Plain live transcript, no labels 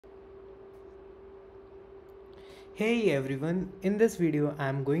Hey everyone, in this video I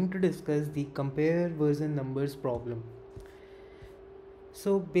am going to discuss the compare version numbers problem.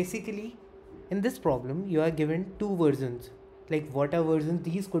 So basically in this problem you are given two versions. Like what are versions?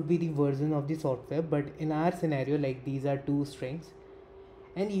 These could be the version of the software, but in our scenario like these are two strings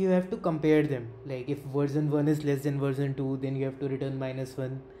and you have to compare them. Like if version 1 is less than version 2, then you have to return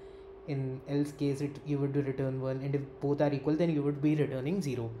 -1. In else case you would return 1, and if both are equal then you would be returning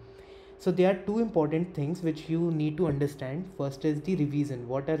 0. So there are two important things which you need to understand. First is the revision.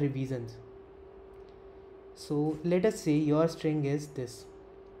 What are revisions? So let us say your string is this.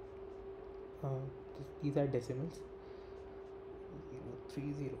 Uh, these are decimals.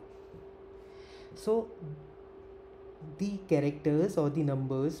 030. So the characters or the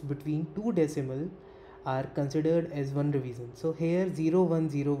numbers between two decimal are considered as one revision. So here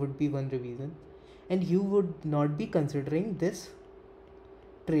 010 would be one revision, and you would not be considering this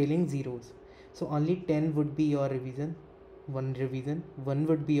trailing zeros. So only 10 would be your revision, 1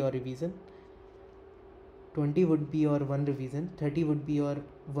 would be your revision, 20 would be your 1 revision, 30 would be your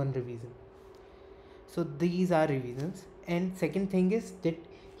 1 revision. So these are revisions. And second thing is that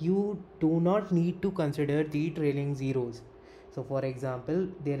you do not need to consider the trailing zeros. So for example,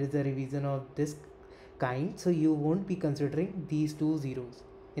 there is a revision of this kind, so you won't be considering these two zeros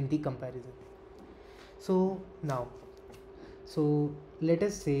in the comparison. So now, so let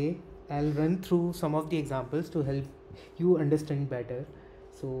us say I'll run through some of the examples to help you understand better.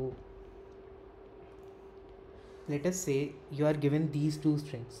 So let us say you are given these two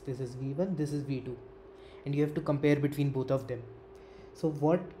strings. This is v1, this is v2, and you have to compare between both of them. So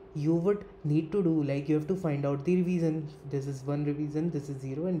what you would need to do, like you have to find out the revision. This is one revision, this is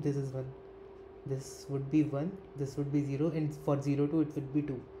 0, and this is 1. This would be 1, this would be 0, and for 0 2 it would be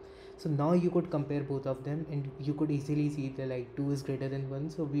 2. So now you could compare both of them and you could easily see that like 2 is greater than 1,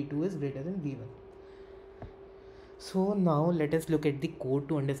 so v2 is greater than v1. So now let us look at the code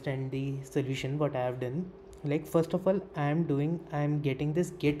to understand the solution. What I have done, like first of all I am getting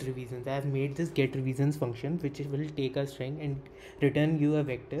this get revisions. I have made this get revisions function which will take a string and return you a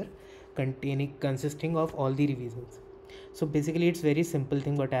vector consisting of all the revisions. So basically it's very simple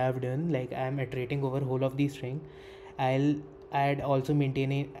thing what I have done. Like I am iterating over whole of the string. I had also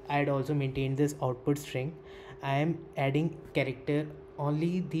maintained this output string. I am adding character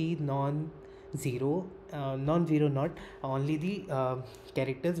only the non-zero not only the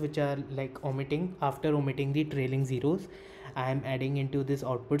characters which are like omitting the trailing zeros. I am adding into this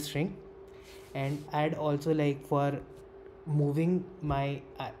output string, and add also like moving my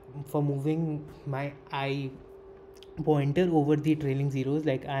moving my I pointer over the trailing zeros,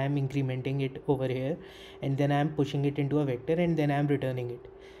 like I am incrementing it over here, and then I am pushing it into a vector, and then I am returning it.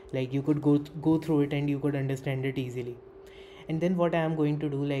 Like you could go through it and you could understand it easily. And then what I am going to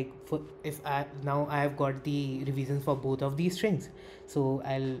do, like for if I now I have got the revisions for both of these strings, so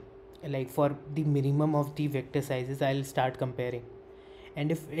I'll like for the minimum of the vector sizes I'll start comparing. And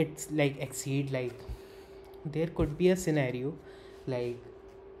if it's like exceed, like there could be a scenario like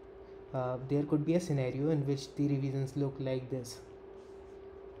there could be a scenario in which the revisions look like this: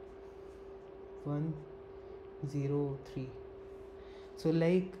 103. So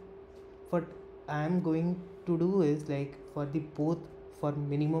like what I am going to do is, like for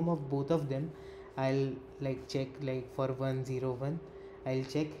minimum of both of them, I'll like check, like for 101 I'll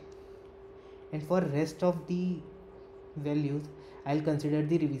check, and for rest of the values I'll consider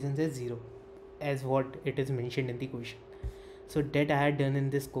the revisions as 0, as what it is mentioned in the question. So that I had done in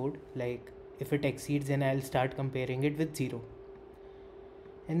this code. Like if it exceeds, then I'll start comparing it with 0,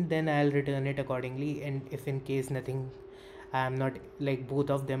 and then I'll return it accordingly. And if in case nothing, I am not like both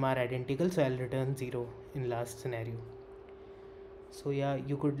of them are identical, so I'll return 0 in last scenario. So yeah,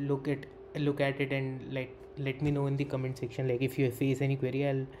 you could look at it and like let me know in the comment section, like if you face any query.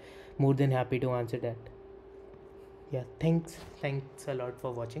 I'll more than happy to answer that. Yeah, thanks a lot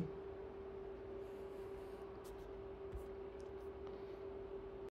for watching.